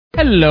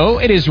Hello,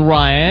 it is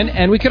Ryan,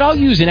 and we could all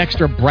use an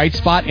extra bright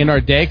spot in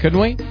our day, couldn't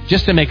we?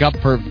 Just to make up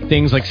for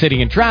things like sitting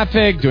in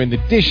traffic, doing the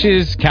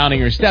dishes, counting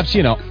your steps,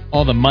 you know,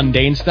 all the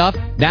mundane stuff.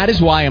 That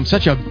is why I'm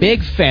such a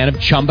big fan of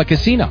Chumba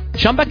Casino.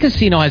 Chumba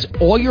Casino has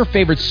all your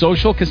favorite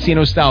social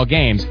casino-style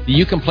games that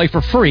you can play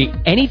for free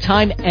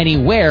anytime,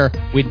 anywhere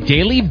with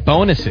daily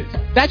bonuses.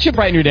 That should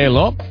brighten your day a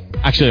little.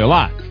 Actually, a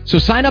lot. So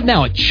sign up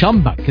now at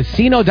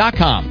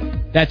ChumbaCasino.com.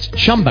 That's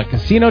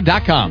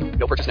ChumbaCasino.com.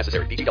 No purchase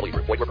necessary. VGW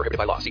Group. Void where prohibited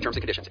by law. See terms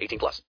and conditions.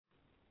 18+.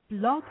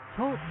 Blog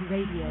Talk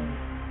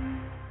Radio.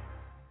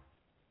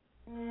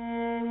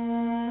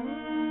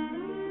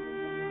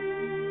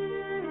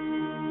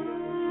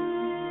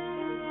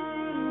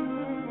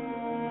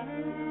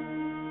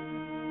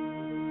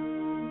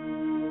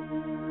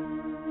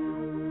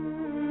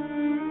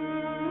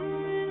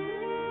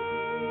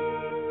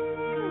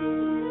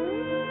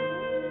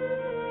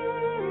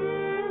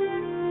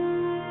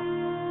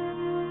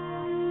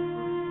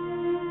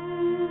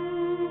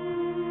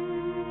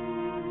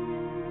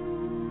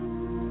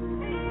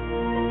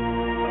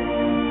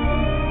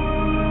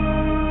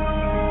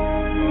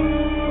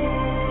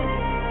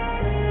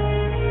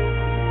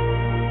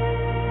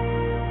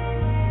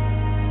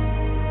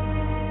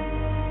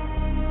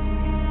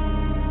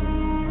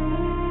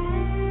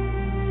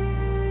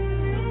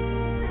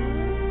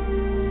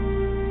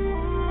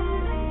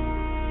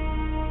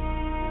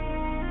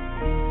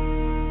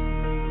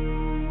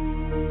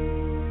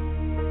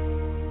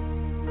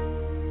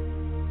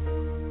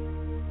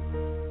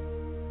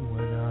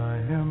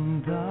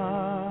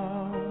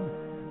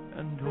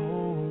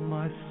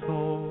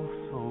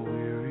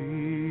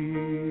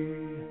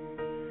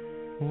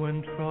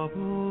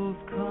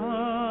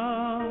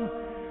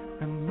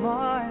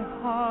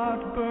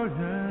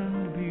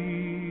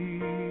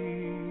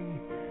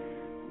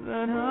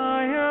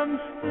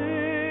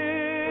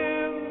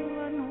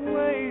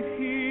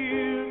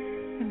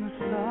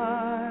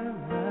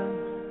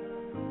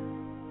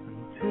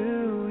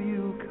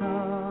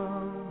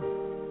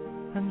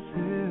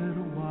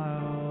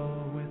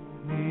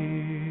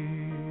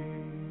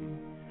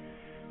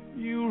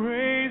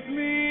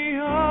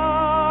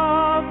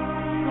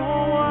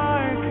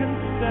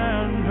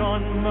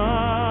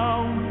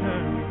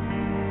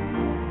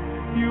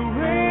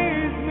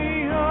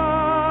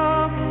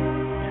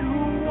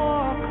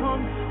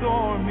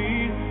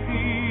 Stormy sea.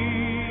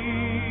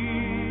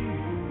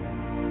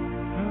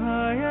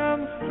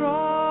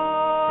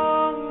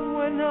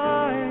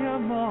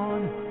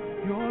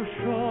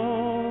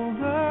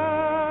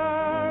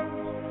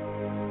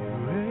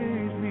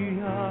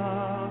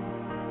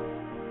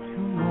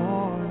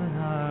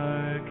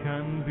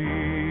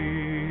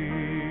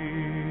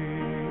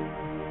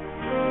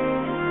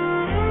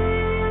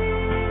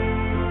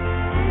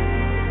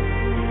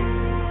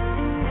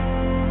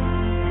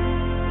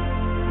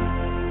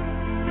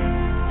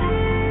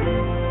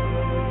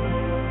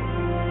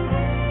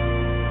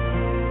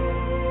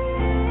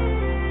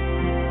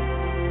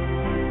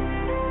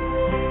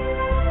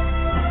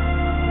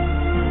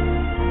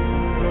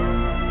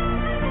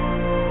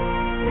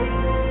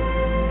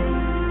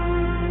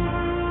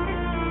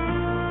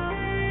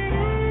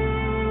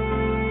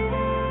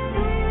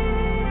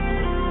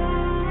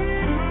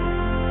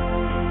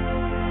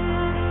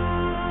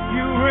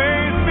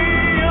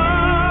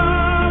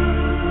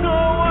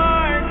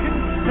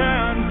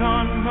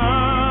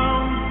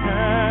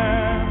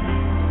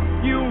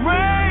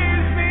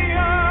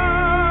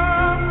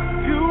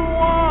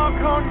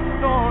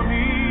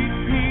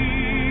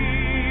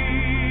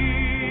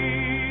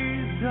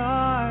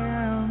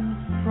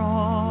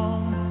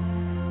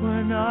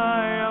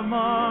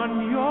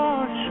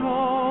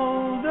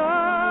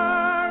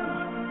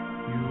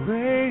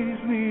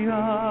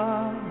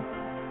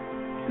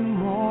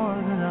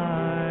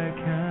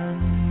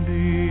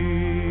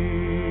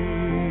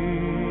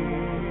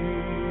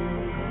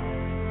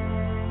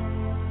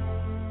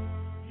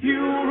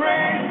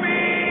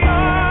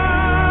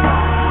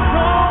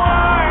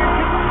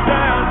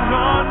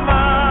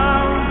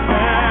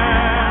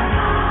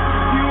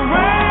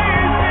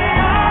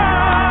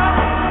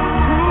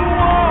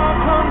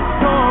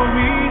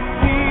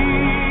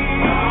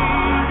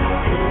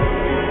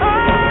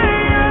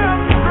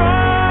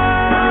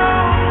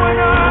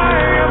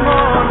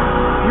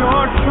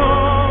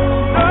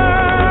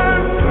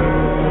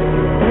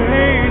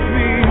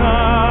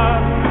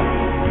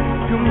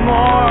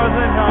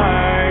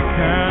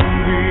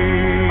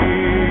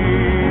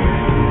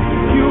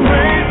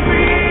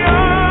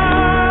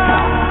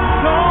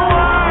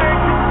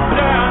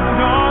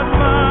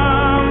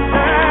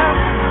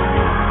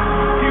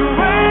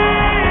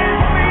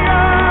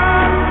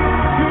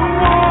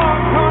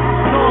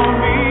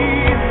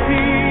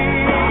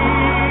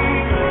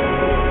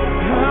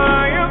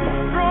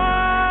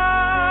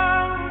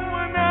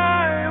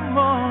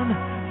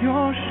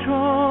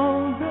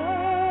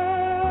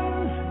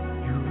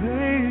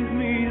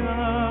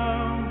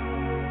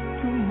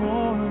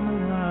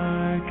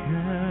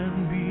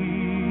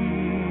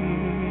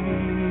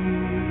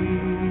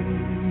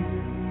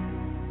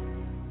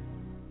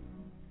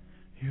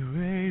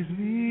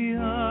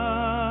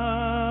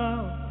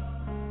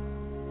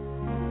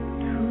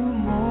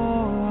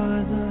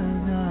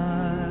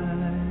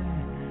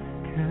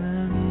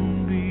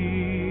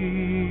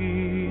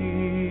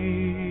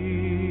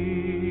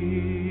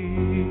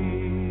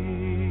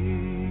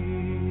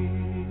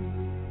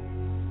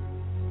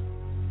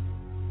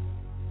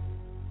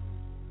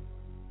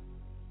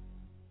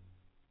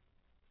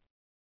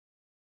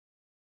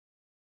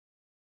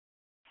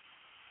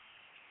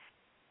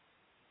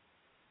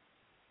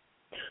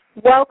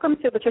 Welcome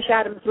to Patricia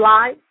Adams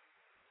Live.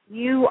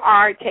 You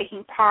are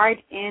taking part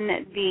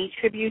in the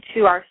tribute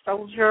to our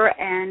soldier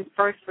and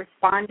first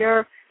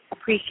responder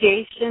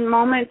appreciation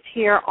moments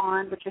here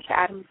on Patricia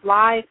Adams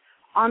Live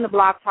on the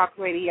Blog Talk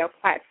Radio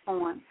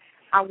platform.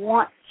 I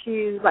want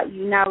to let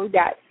you know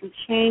that we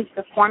changed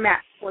the format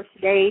for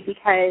today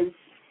because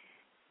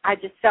I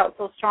just felt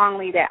so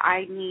strongly that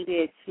I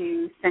needed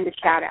to send a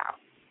shout-out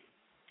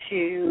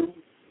to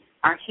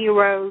our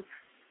heroes,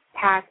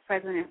 past,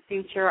 present, and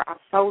future, our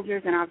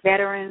soldiers and our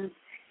veterans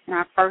and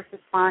our first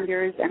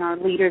responders and our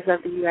leaders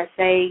of the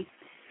USA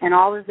and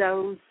all of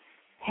those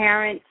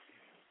parents,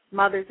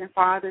 mothers and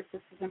fathers,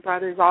 sisters and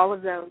brothers, all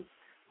of those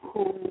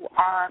who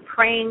are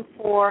praying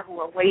for, who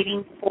are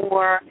waiting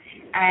for,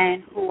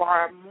 and who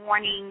are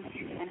mourning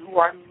and who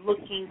are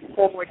looking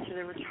forward to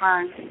the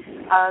return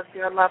of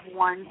their loved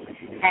ones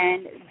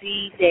and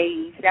the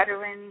days,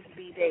 veterans,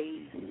 the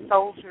days,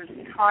 soldiers,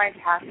 current,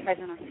 past,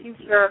 present, and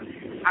future,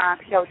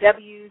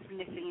 POWs,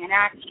 missing in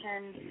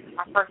action,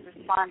 our first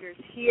responders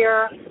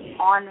here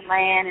on the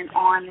land and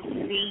on the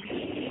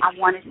sea. I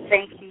want to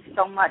thank you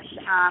so much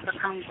for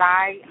coming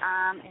by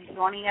and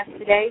joining us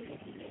today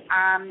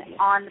on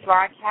the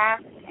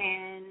broadcast.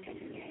 And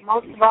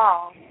most of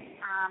all,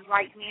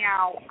 right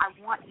now, I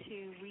want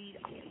to read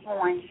a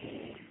poem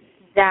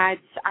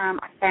that I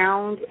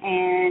found,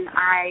 and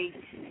I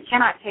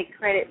cannot take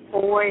credit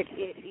for it.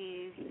 It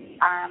is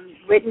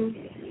written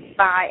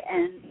by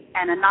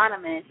an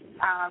anonymous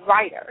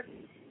writer,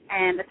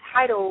 and the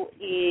title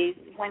is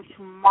When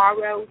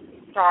Tomorrow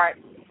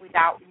Starts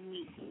Without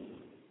Me.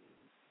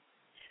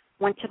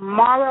 When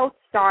tomorrow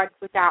starts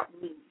without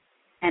me,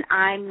 and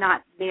I'm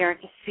not there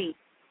to see,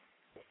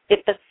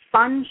 if the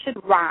sun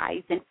should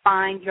rise and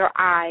find your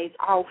eyes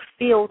all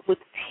filled with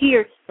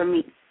tears for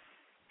me,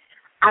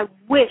 I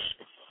wish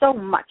so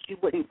much you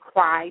wouldn't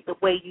cry the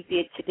way you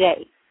did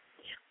today,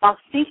 while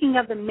thinking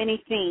of the many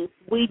things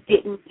we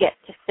didn't get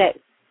to say.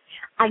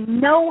 I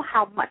know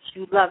how much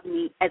you love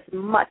me as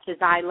much as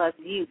I love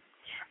you,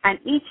 and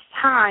each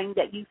time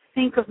that you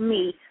think of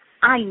me,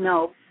 I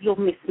know you'll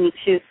miss me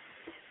too.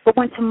 But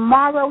when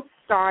tomorrow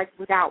starts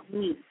without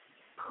me,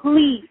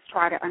 please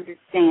try to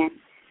understand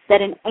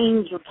that an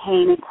angel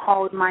came and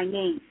called my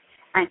name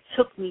and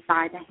took me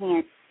by the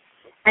hand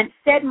and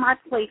said my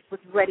place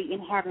was ready in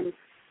heaven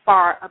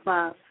far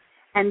above,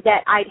 and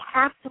that I'd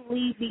have to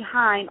leave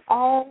behind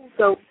all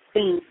those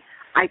things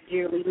I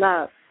dearly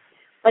love.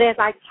 But as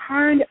I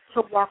turned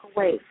to walk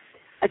away,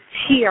 a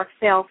tear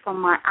fell from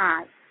my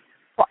eye.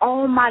 For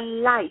all my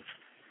life,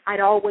 I'd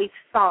always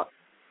thought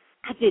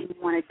I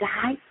didn't want to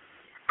die.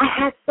 I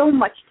had so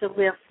much to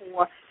live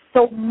for,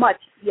 so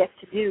much yet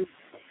to do.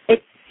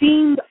 It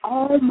seemed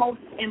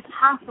almost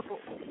impossible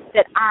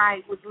that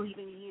I was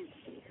leaving you.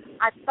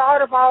 I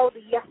thought of all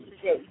the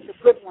yesterdays, the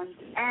good ones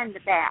and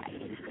the bad.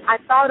 I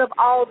thought of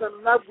all the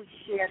love we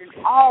shared and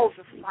all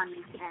the fun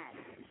we had.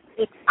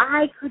 If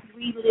I could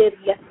relive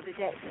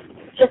yesterday,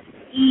 just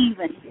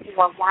even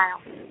for a while,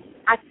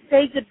 I'd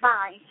say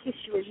goodbye and kiss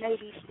you and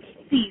maybe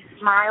see you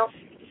smile.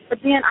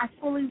 But then I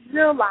fully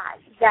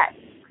realized that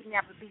could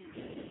never be.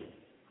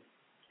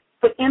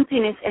 But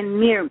emptiness and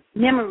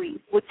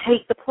memory would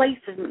take the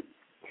place of me.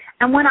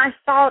 And when I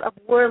thought of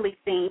worldly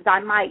things I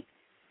might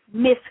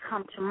miss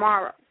come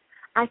tomorrow,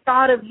 I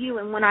thought of you,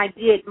 and when I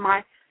did,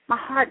 my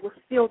heart was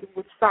filled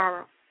with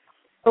sorrow.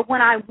 But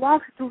when I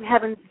walked through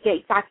heaven's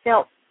gates, I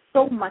felt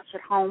so much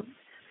at home.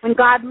 When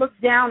God looked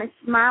down and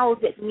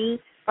smiled at me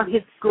from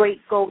his great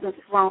golden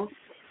throne,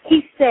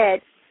 he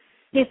said,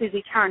 this is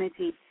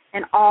eternity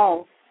and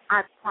all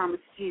I've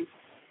promised you.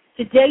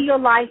 Today your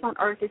life on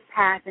earth is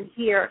past, and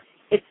here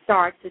it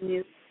starts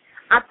anew.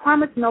 I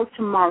promise no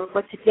tomorrow,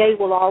 but today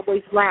will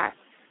always last.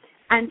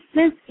 And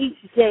since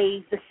each day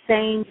is the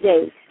same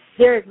day,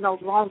 there is no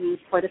longing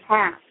for the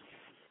past.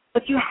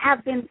 But you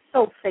have been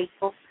so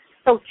faithful,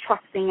 so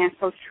trusting, and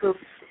so true.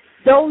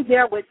 Though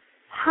there were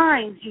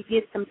times you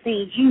did some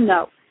things you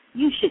know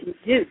you shouldn't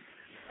do,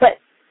 but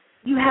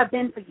you have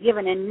been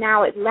forgiven, and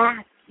now at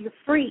last you're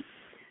free.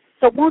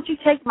 So won't you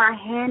take my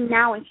hand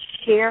now and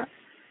share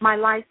my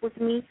life with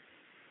me?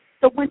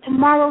 So when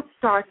tomorrow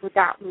starts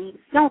without me,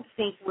 don't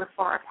think we're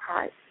far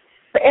apart.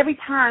 For every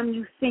time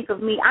you think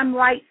of me, I'm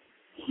right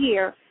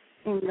here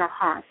in your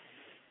heart.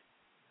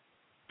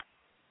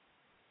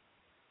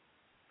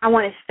 I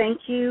want to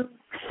thank you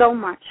so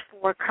much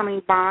for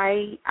coming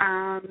by,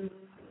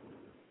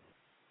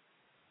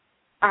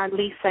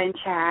 Lisa and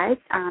Chad.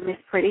 Miss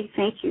Pretty,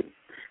 thank you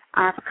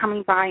for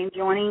coming by and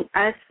joining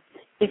us.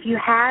 If you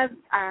have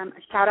a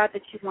shout-out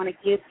that you want to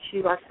give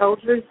to our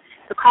soldiers,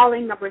 the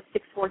calling number is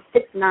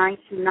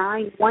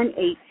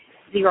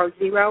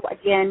 646-929-1800.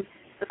 Again,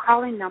 the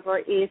calling number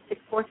is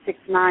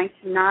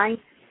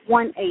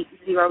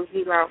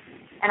 646-929-1800.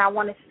 And I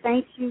want to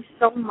thank you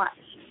so much,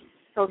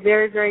 so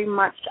very, very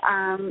much,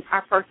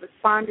 our first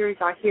responders,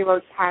 our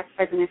heroes past,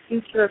 present, and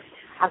future,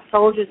 our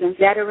soldiers and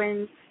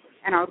veterans,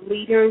 and our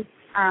leaders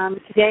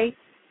today.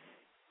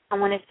 I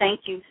want to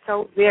thank you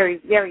so very,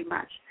 very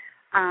much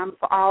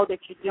for all that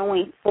you're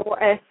doing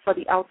for us, for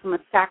the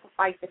ultimate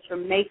sacrifice that you're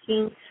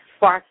making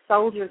for our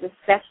soldiers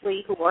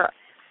especially who are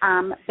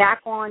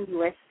back on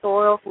U.S.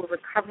 soil, who are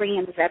recovering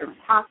in the Veterans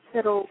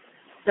Hospital,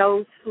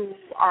 those who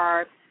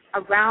are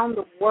around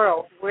the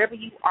world, wherever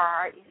you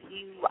are, if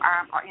you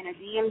are in a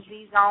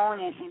DMZ zone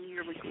and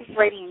you're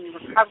recuperating and you're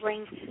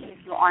recovering, if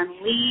you're on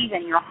leave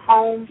and you're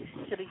home,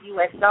 to the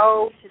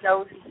USO, to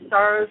those who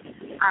serve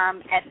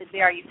at the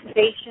various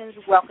stations,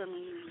 welcoming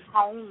you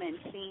home and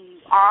seeing you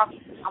off.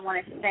 I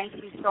want to thank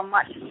you so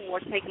much for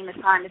taking the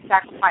time to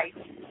sacrifice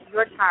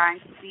your time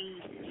to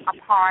be a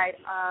part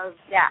of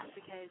that,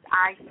 because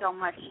I so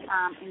much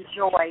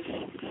enjoy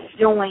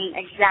doing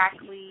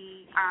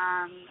exactly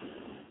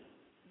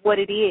what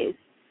it is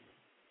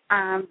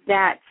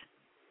that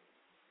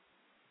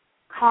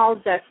calls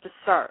us to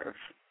serve,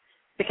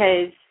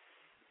 because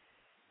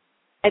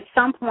at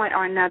some point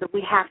or another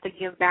we have to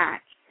give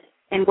back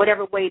in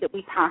whatever way that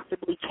we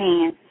possibly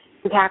can.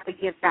 We have to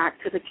give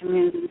back to the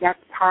community. That's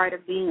part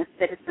of being a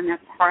citizen.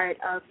 That's part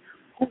of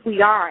who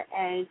we are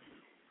as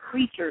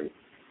creatures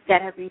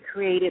that have been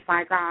created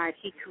by God.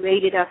 He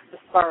created us to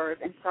serve.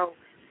 And so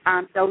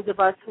those of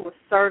us who are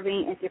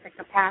serving in different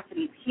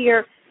capacities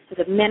here, to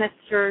the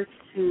ministers,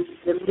 to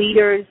the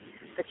leaders,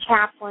 the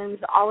chaplains,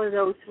 all of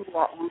those who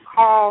are on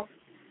call,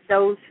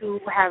 those who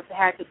have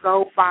had to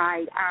go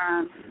by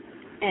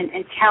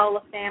and tell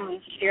a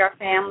family, share a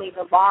family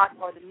the loss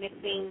or the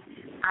missing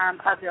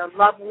of their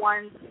loved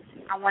ones.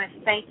 I want to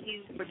thank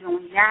you for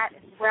doing that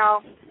as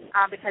well,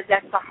 because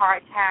that's a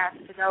hard task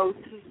for those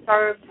who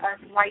served us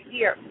right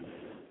here.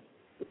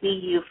 Be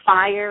you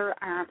fire,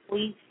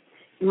 police,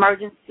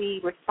 emergency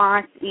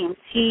response,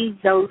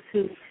 EMT, those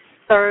who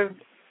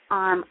served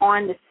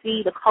on the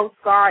sea, the Coast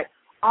Guard,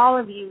 all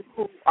of you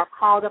who are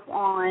called up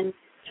on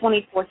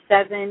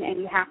 24/7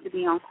 and you have to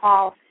be on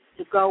call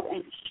to go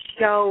and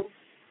show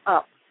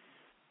up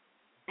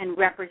and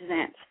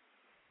represent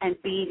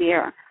and be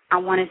there. I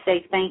want to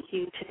say thank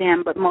you to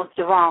them, but most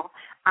of all,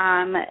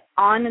 on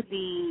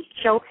the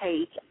show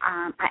page,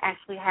 I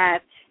actually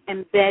have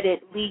embedded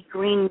Lee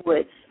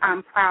Greenwood's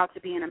 "I'm Proud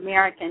to Be an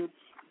American,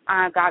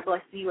 God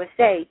Bless the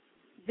USA"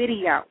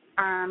 video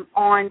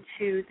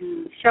onto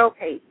the show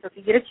page. So if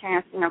you get a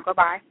chance, go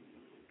by,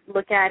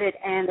 look at it.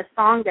 And the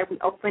song that we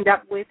opened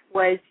up with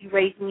was "You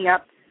Raised Me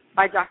Up"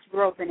 by Josh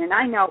Groban. And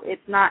I know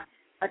it's not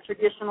a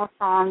traditional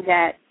song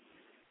that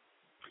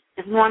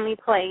is normally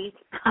played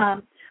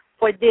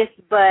for this,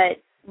 but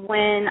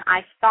when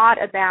I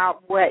thought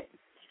about what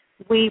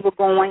we were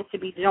going to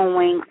be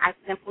doing, I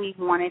simply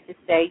wanted to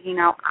say,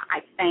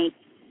 I think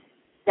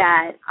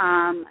that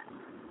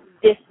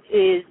this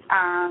is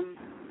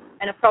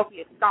an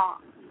appropriate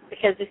song,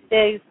 because it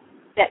says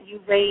that you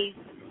raised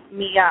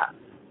me up,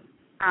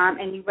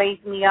 and you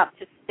raised me up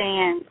to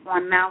stand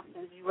on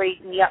mountains. You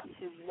raised me up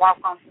to walk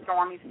on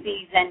stormy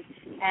seas, and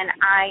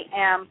I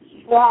am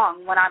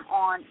strong when I'm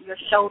on your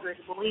shoulders.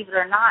 Believe it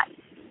or not,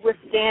 we're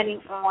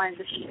standing on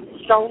the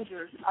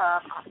shoulders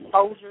of our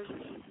soldiers,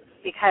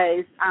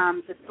 because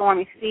the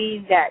stormy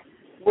seas that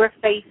we're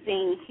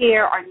facing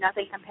here are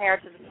nothing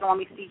compared to the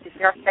stormy seas that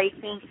they're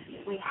facing.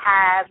 We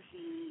have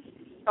the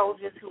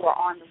soldiers who are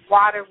on the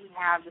water. We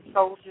have the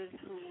soldiers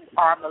who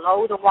are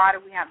below the water.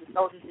 We have the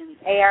soldiers in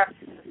the air,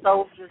 the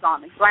soldiers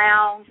on the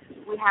ground.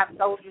 We have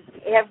soldiers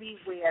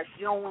everywhere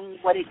doing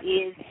what it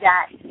is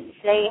that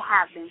they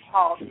have been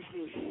called to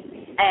do.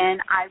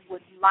 And I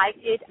would like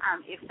it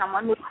if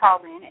someone would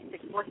call in at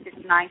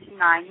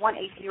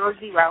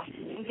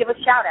 646-929-1800 and give a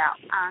shout-out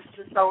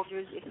to the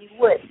soldiers, if you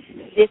would.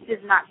 This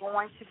is not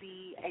going to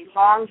be a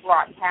long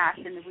broadcast,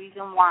 and the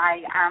reason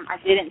why I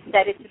didn't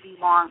set it to be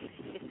long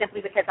is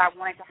simply because I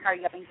wanted to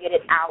hurry up and get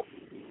it out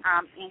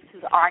into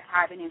the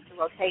archive and into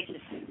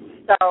rotation.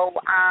 So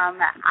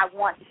I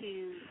want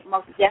to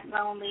most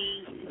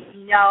definitely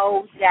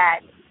know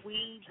that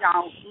we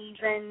don't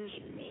even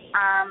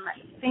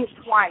think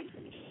twice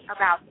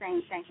about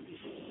saying thank you,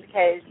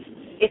 because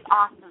it's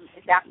awesome.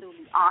 It's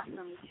absolutely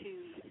awesome to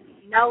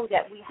know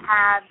that we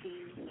have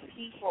these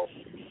people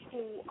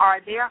who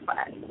are there for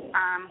us,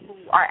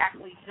 who are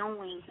actually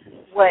doing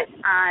what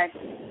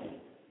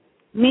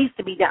needs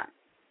to be done,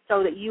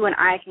 so that you and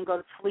I can go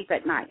to sleep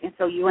at night, and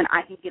so you and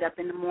I can get up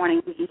in the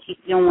morning. We can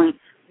keep doing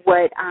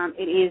what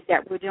it is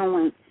that we're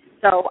doing.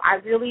 So I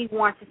really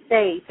want to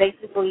say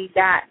basically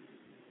that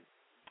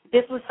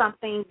this was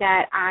something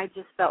that I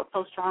just felt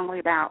so strongly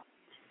about,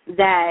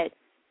 that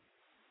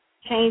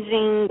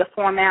changing the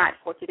format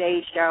for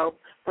today's show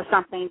was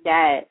something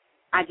that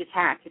I just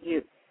had to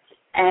do.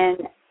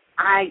 And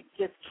I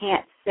just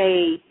can't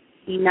say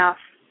enough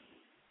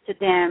to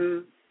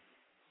them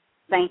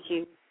thank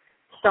you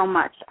so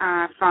much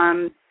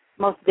from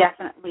most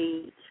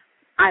definitely,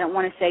 I don't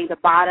want to say the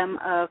bottom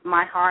of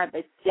my heart,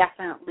 but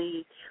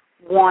definitely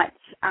want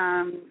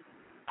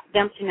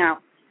them to know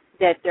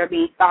that they're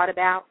being thought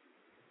about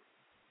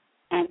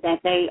and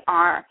that they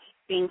are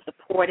being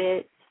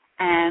supported,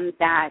 and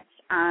that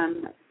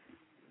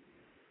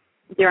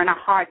they're in our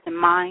hearts and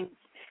minds,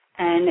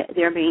 and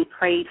they're being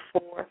prayed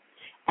for,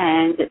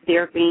 and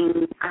they're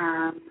being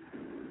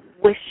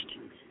wished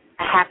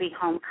a happy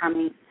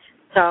homecoming.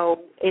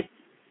 So it's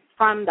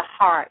from the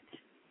heart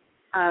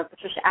of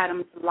Patricia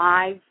Adams'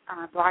 live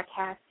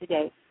broadcast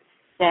today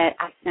that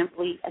I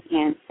simply,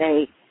 again,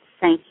 say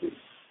thank you.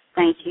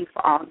 Thank you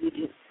for all you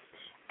do.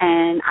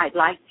 And I'd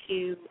like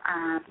to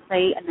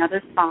play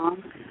another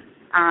song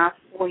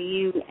for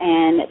you,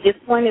 and this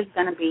one is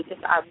going to be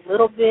just a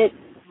little bit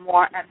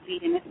more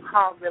upbeat, and it's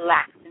called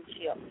Relax and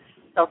Chill.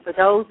 So for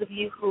those of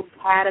you who've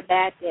had a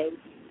bad day,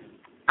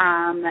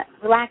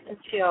 relax and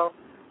chill,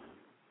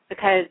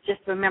 because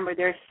just remember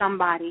there's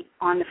somebody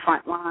on the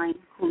front line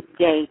whose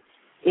day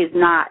is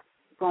not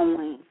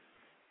going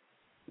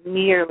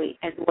nearly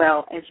as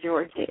well as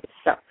yours is.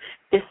 So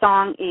this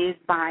song is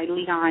by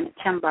Leon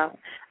Timbo.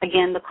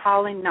 Again, the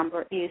call-in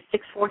number is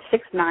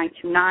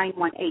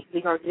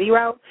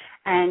 646-929-1800,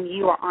 and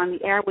you are on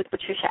the air with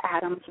Patricia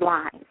Adams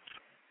Live.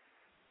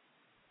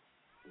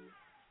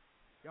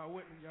 Y'all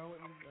with me? Y'all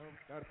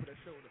gotta put that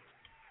shoulder.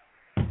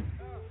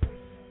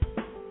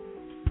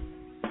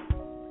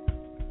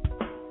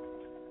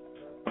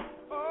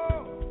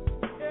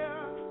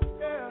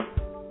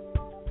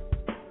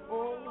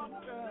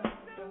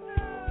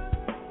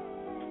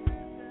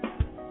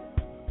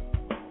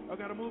 I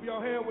gotta move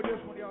y'all head with this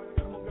one, y'all. I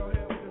gotta move y'all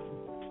head with this one.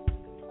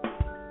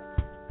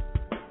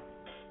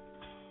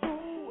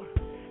 Ooh.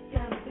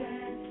 Gotta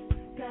dance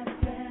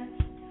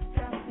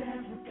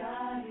with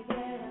God,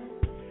 yeah.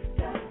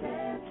 Gotta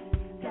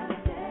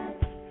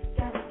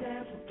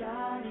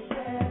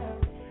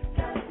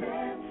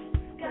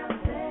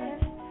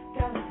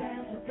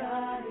dance with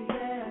God,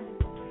 yeah.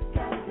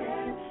 Gotta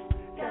dance with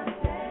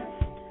God,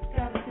 yeah.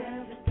 Gotta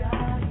dance with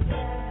God,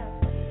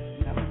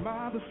 yeah. Now am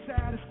I the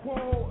status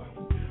quo?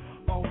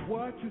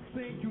 What you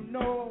think you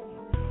know,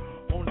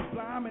 only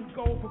blind men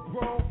go for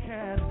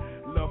broken.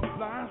 Love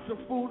blinds the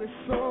foolish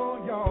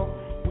soul, y'all.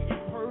 We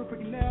ain't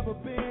perfect, never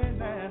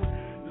been, and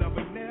love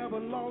ain't never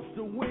lost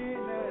a win,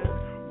 and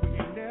we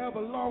ain't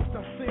never lost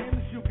our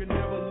sins. You can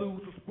never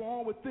lose what's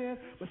born within,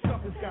 but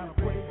something's gotta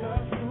break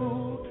us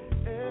through.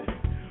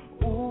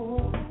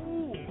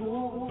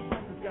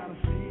 Something's gotta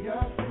see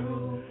us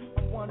through.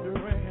 I'm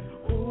wondering,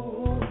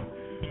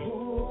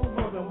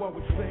 more than what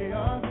we say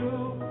or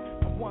do.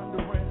 I'm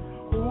wondering.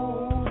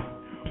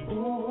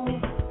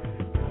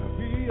 Gotta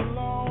be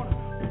alone,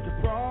 put your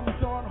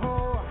problems on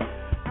hold.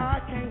 I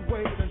can't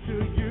wait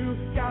until you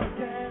gotta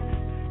dance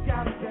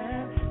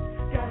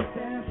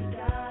with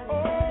God.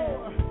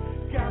 Oh,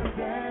 gotta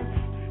dance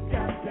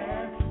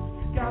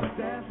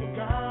with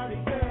God,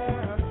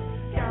 yeah.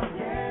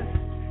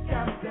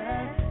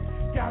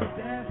 Gotta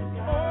dance with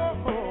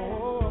God.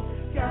 Oh,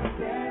 gotta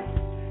dance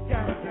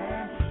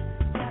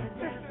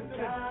with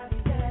God,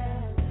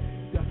 yeah.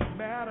 Doesn't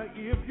matter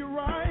if you're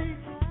right.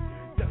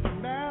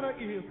 Doesn't matter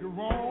if you're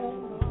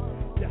wrong.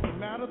 Doesn't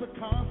matter the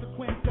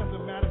consequence.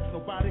 Doesn't matter if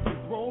nobody can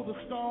throw the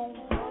stone.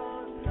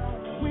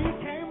 We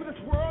came to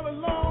this world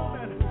alone,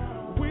 and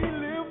we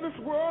live this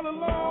world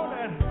alone,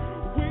 and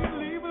we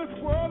leave this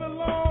world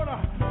alone.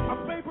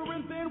 I'm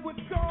laboring then with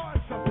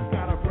God. Something's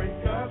gotta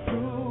break us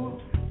through.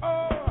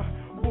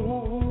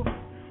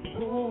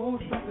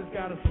 Something's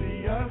gotta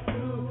see us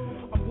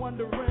through. I'm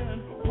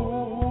wondering,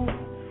 more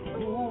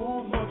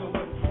than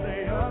what to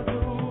say or do.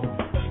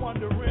 I'm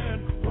wondering.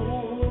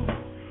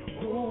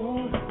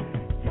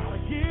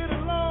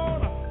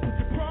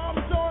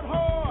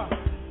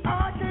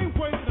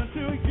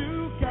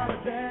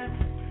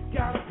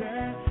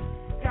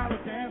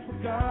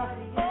 God.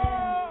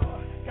 Oh,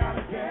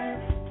 gotta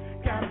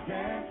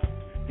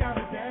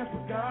dance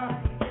with God.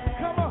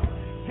 Come on,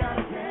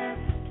 gotta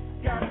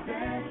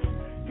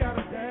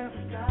dance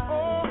with God.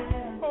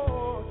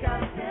 Oh,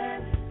 gotta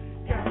dance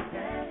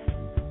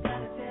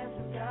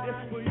with God.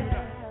 It's for you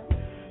now.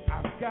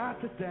 I've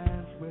got to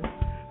dance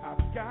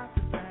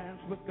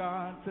with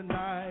God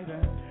tonight,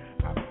 and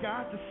I've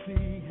got to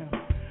see Him.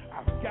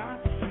 I've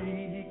got to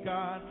see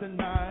God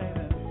tonight,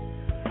 and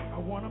I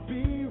wanna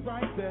be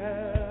right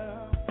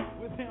there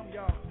with Him,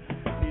 y'all.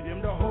 Need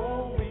Him to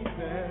hold me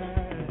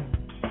there.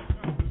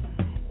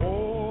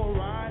 Oh,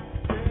 right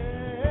there.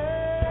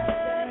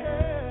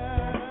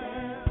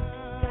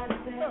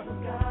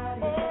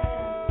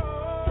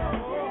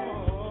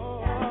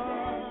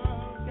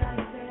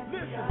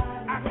 Listen,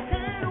 I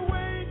can't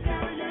wait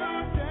till you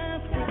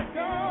dance with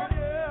God.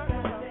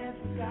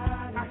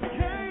 I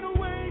can't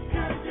wait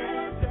till you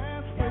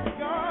dance with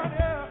God. I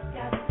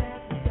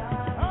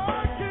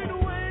can't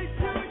wait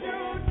till you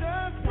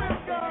dance with God.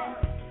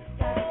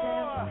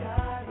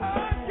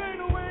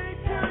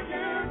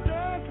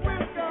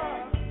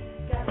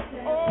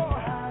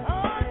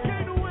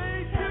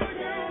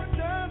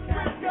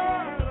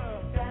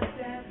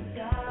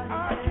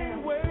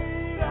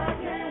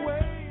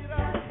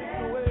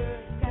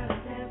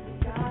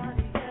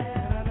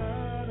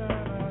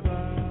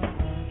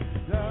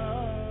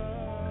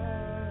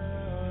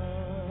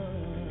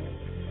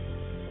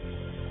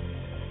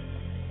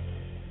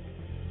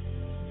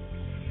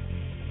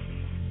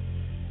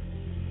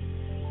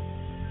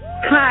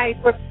 Hi,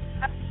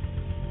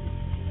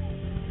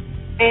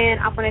 and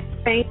I want to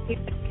thank you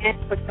again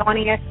for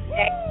joining us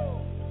today.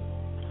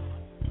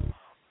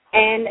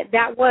 And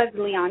that was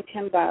Leon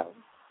Timbo,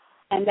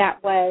 and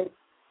that was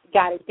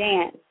got a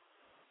dance.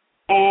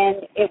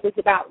 And it was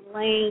about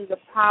laying the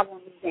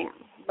problems down,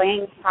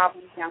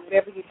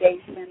 whatever your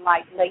day's been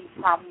like, lay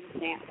your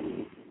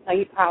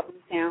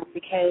problems down,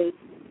 because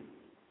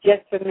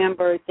just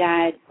remember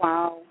that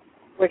while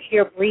we're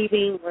here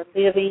breathing, we're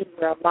living,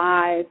 we're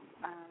alive,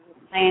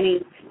 we're planning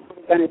what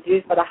we're going to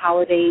do for the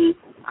holidays,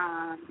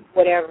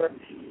 whatever,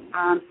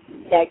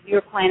 that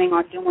you're planning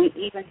on doing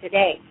even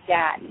today,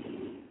 that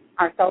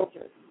our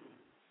soldiers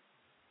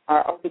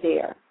are over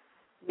there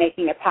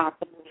making it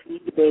possible for you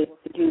to be able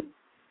to do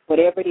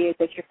whatever it is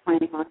that you're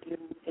planning on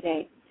doing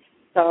today.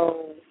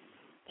 So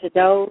to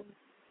those,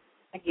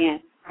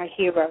 again, our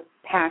heroes,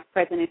 past,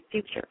 present, and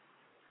future,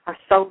 our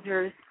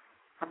soldiers,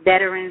 our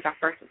veterans, our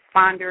first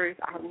responders,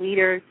 our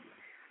leaders,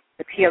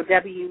 the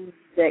POWs,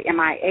 the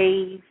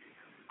MIAs,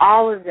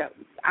 all of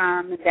those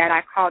that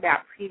I called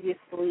out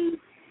previously,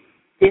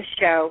 this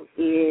show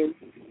is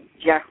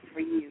just for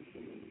you.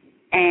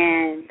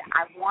 And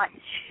I want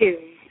to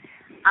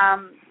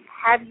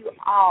have you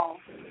all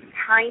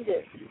kind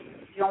of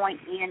join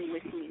in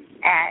with me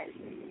as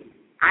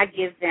I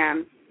give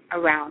them a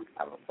round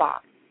of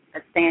applause, a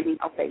standing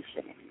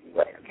ovation, if you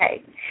would,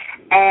 okay?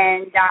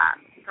 And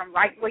from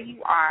right where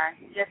you are,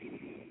 just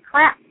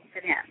clap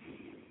for them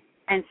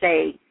and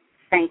say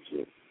thank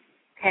you,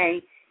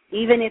 okay?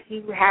 Even if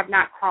you have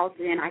not called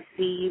in, I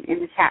see you in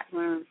the chat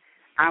room,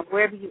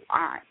 wherever you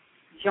are,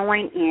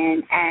 join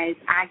in as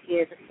I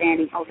give a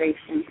standing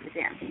ovation to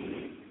them.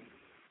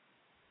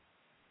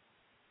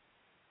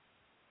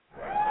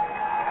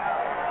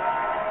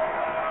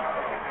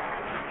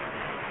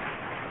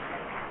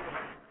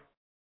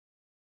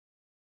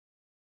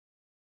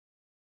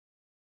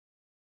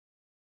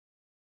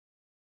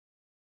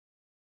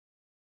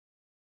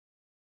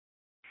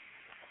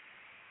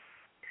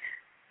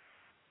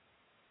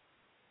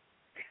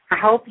 I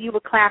hope you were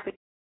clapping.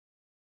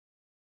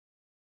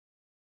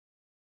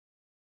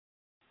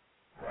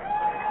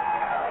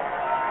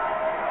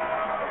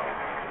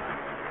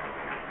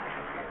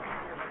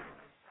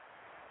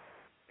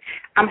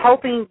 I'm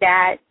hoping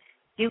that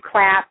you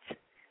clapped.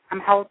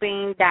 I'm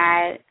hoping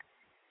that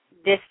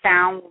this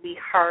sound will be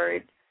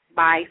heard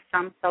by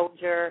some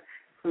soldier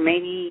who may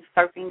be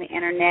surfing the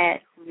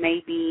internet, who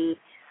may be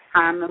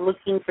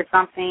looking for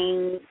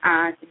something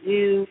to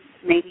do.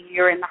 Maybe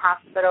you're in the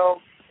hospital,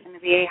 in the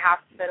VA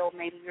hospital.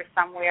 Maybe you're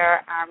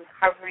somewhere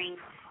recovering.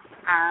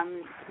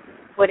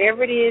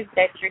 Whatever it is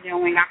that you're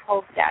doing, I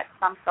hope that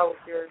some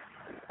soldier,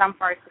 some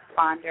first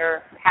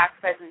responder, past,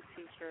 present,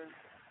 future,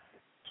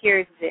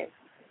 hears this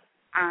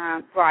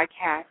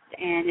broadcast.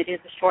 And it is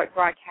a short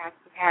broadcast.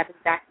 We have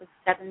exactly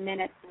 7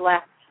 minutes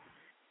left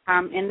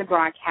in the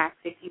broadcast.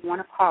 If you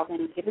want to call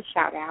in and give a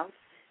shout-out,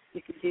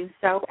 you can do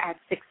so at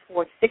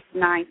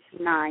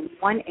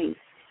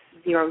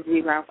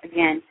 646-929-1800.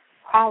 Again,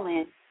 call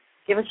in,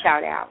 give a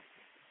shout-out,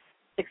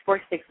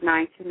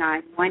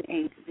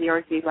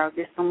 646-929-1800.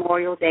 This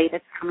Memorial Day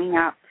that's coming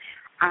up,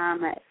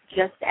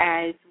 just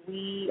as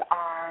we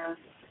are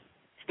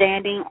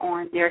standing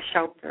on their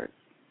shoulders,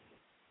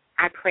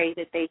 I pray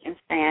that they can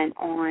stand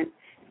on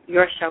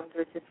your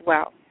shoulders as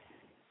well.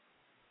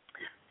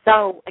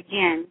 So,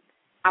 again,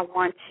 I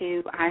want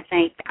to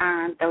thank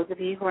those of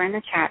you who are in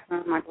the chat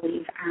room. I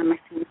believe I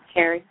see Ms.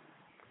 Carrie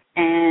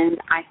and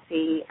I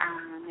see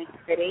Ms.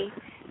 City.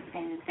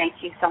 And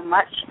thank you so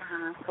much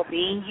for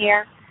being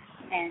here.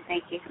 And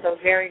thank you so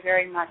very,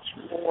 very much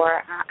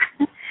for,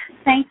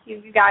 thank you.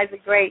 You guys are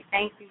great.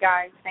 Thank you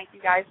guys. Thank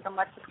you guys so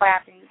much for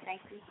clapping.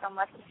 Thank you so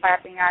much for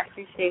clapping. I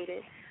appreciate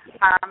it.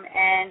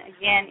 And,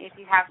 again, if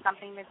you have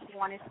something that you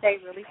want to say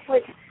really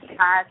quick,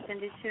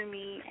 send it to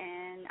me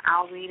and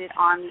I'll read it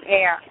on the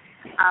air.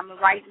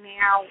 Right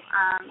now,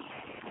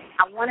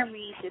 I want to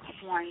read this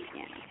one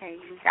again, okay?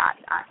 We've got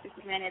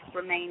 6 minutes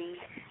remaining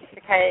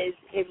because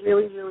it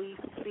really, really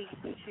speaks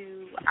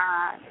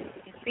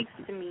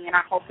to me, and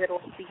I hope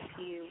it'll speak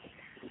to you.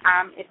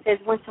 It says,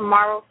 when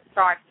tomorrow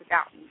starts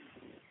without me.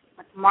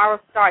 When tomorrow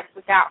starts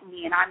without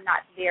me and I'm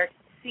not there to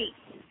see.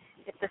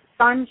 If the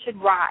sun should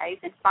rise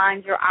and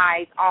find your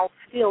eyes all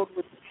filled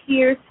with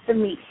tears for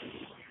me,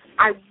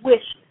 I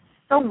wish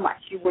so much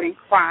you wouldn't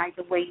cry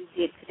the way you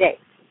did today.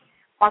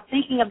 While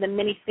thinking of the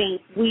many things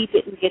we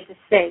didn't get to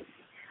say,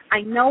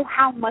 I know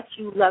how much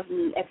you love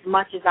me as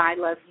much as I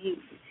love you.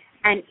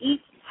 And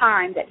each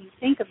time that you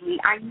think of me,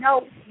 I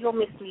know you'll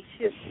miss me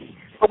too.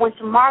 But when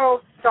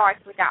tomorrow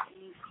starts without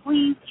me,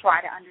 please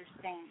try to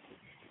understand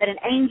that an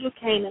angel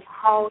came and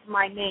called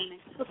my name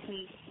and took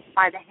me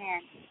by the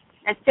hand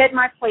and said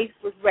my place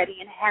was ready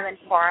in heaven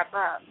far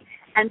above,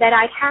 and that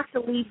I'd have to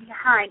leave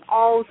behind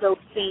all those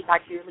things I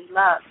dearly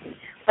loved.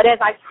 But as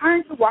I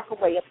turned to walk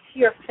away, a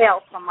tear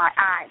fell from my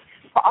eye.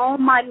 For all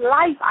my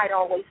life, I'd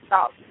always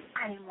thought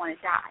I didn't want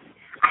to die.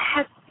 I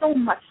had so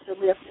much to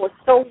live for,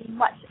 so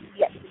much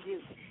yet to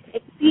do.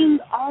 It seemed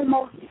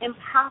almost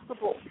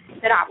impossible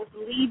that I was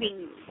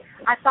leaving you.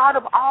 I thought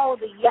of all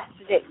the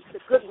yesterdays, the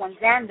good ones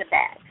and the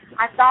bad.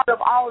 I thought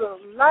of all the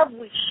love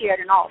we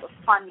shared and all the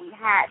fun we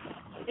had.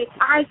 If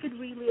I could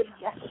relive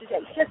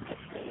yesterday, just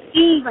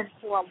even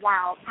for a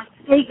while, I'd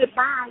say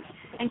goodbye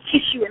and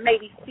kiss you and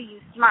maybe see you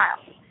smile.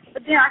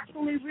 But then I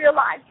truly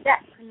realized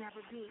that could never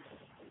be.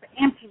 The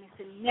emptiness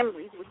and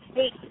memories would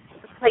take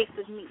the place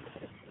of me.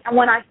 And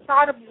when I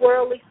thought of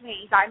worldly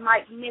things I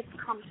might miss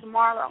come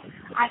tomorrow,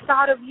 I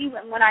thought of you,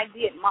 and when I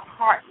did, my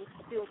heart was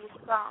filled with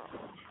sorrow.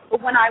 But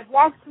when I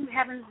walked through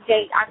heaven's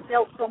gate, I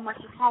felt so much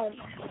at home.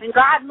 When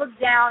God looked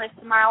down and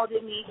smiled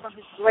at me from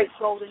his great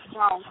golden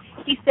throne,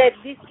 he said,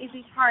 this is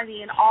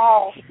eternity and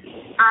all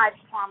I've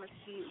promised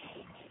you.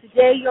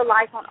 Today your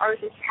life on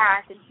earth is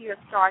past, and here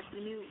starts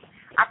anew.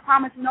 I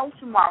promise no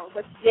tomorrow,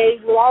 but today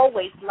will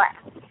always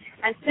last.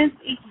 And since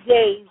each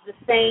day is the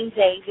same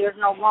day, there's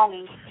no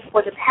longing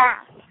for the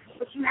past.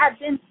 But you have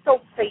been so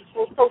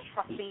faithful, so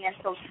trusting, and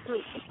so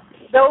true.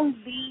 Though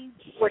these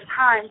were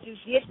times you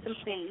did some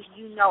things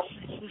you know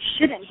you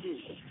shouldn't do.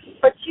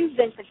 But you've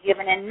been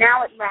forgiven, and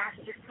now at last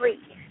you're free.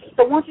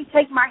 So won't you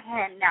take my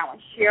hand now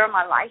and share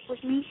my life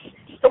with me?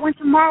 So when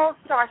tomorrow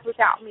starts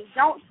without me,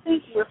 don't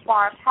think we're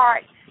far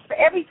apart. For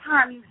every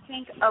time you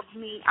think of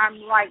me,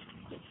 I'm right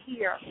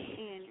here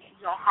in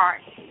your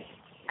heart.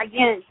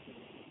 Again,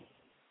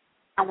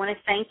 I want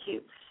to thank you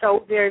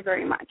so very,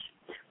 very much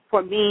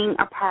for being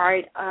a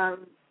part of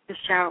the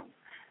show.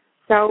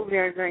 So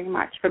very, very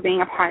much for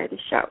being a part of the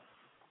show.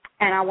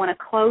 And I want to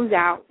close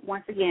out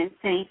once again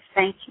saying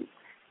thank you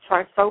to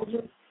our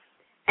soldiers.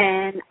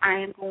 And I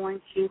am going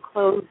to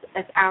close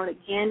us out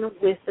again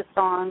with the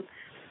song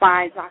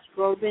by Josh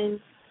Groban,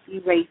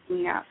 You Raised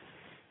Me Up.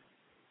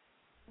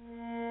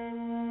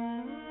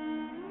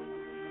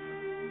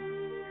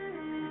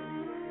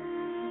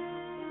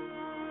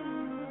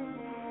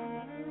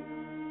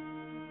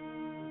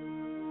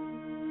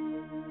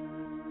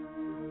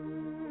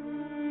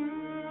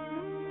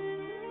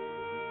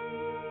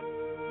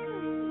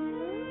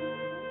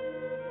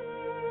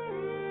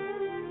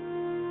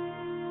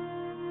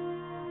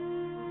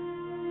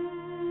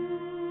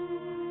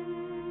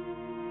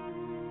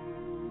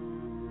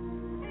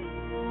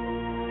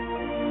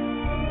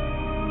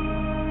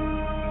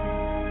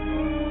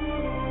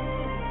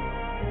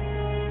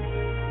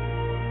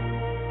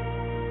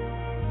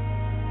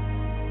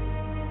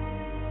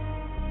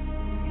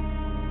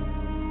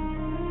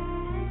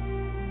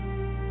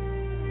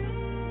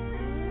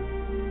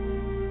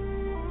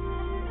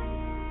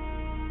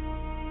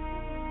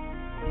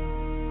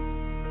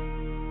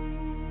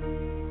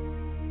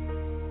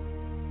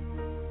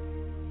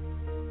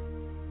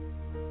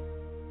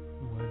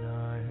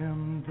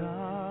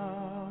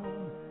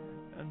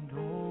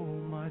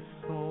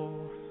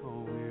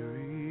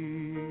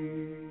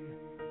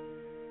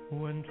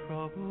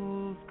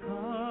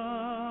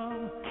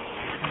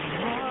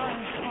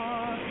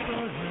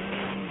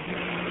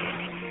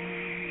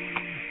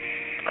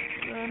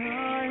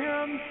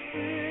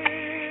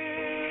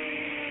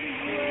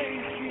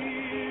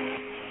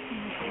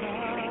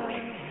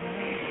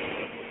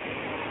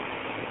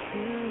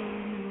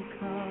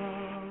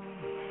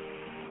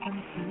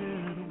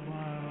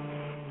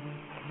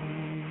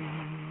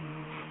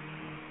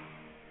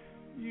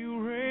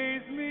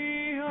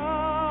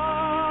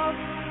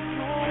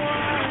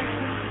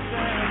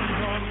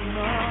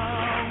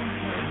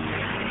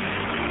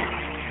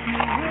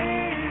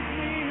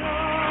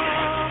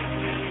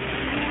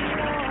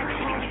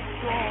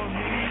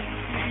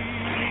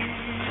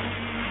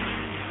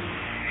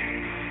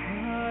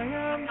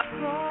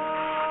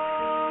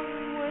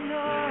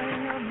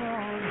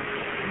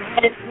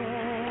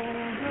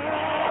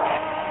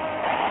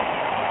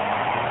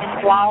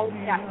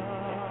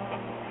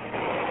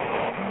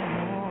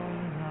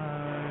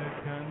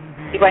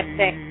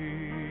 USA.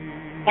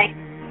 Thanks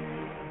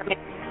for me.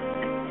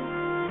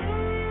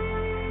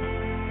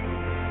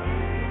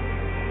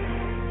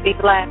 Be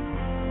blessed.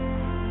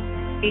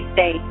 Be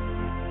safe.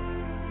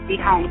 Be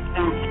home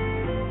soon.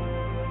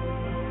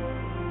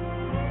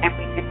 And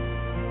we can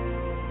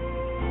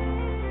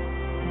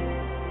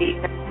be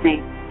the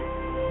same.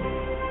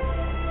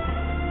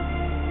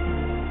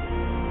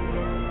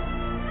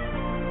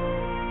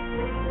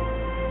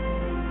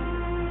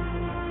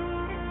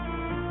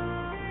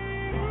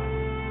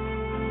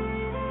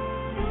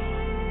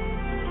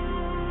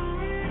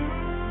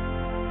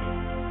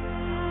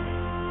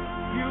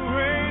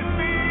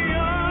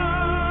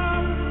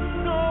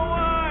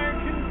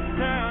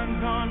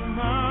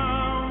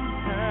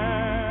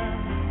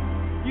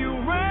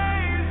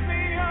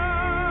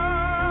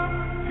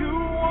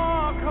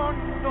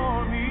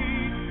 Stormy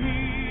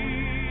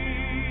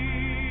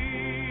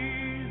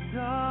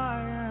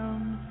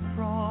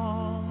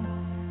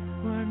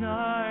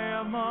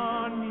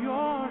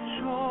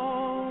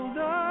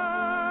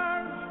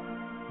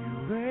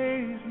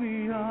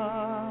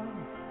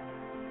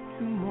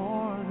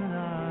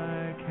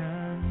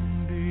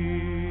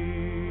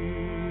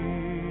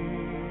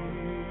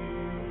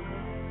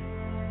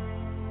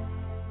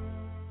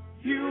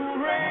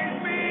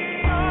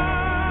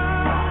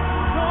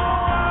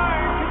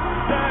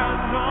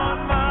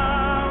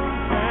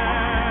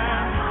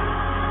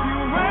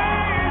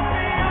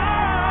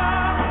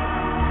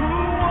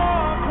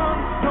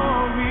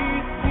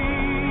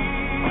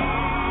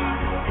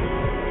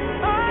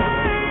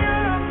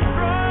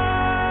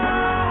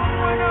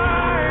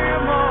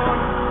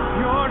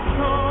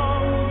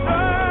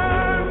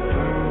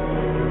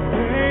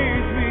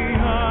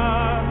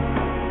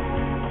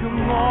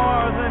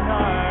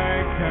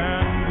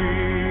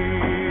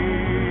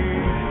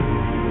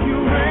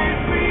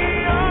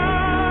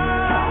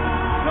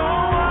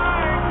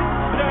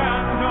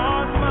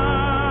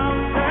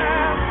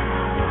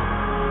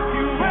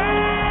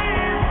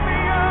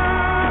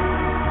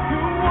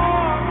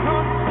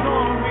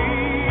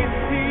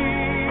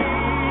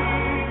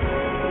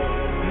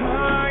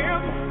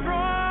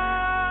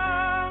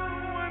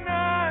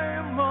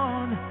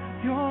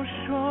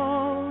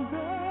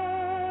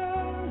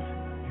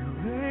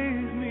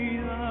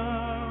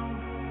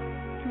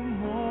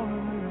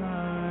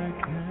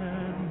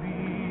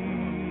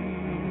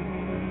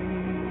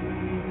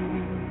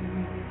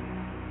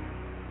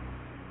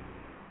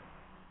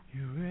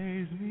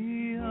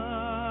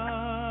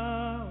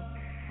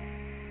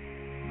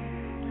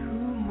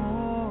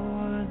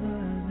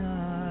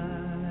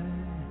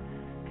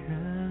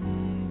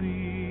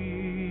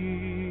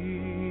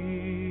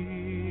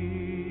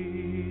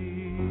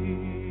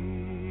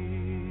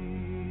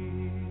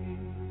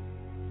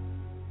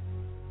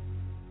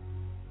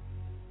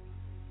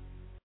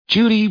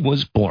Judy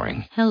was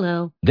boring.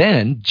 Hello.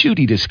 Then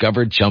Judy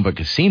discovered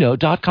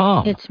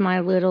ChumbaCasino.com. It's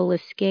my little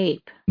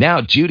escape. Now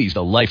Judy's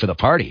the life of the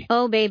party.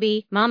 Oh,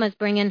 baby, mama's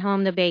bringing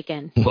home the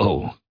bacon.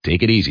 Whoa,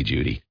 take it easy,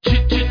 Judy.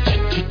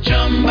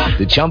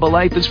 The Chumba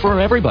life is for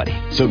everybody.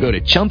 So go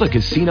to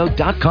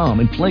ChumbaCasino.com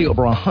and play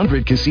over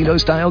 100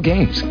 casino-style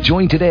games.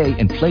 Join today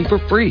and play for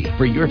free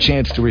for your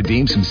chance to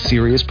redeem some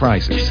serious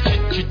prizes.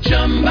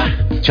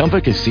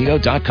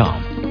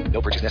 ChumbaCasino.com.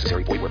 No purchase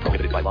necessary. Void where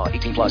prohibited by law.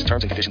 18 plus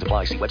terms and conditions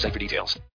apply. See website for details.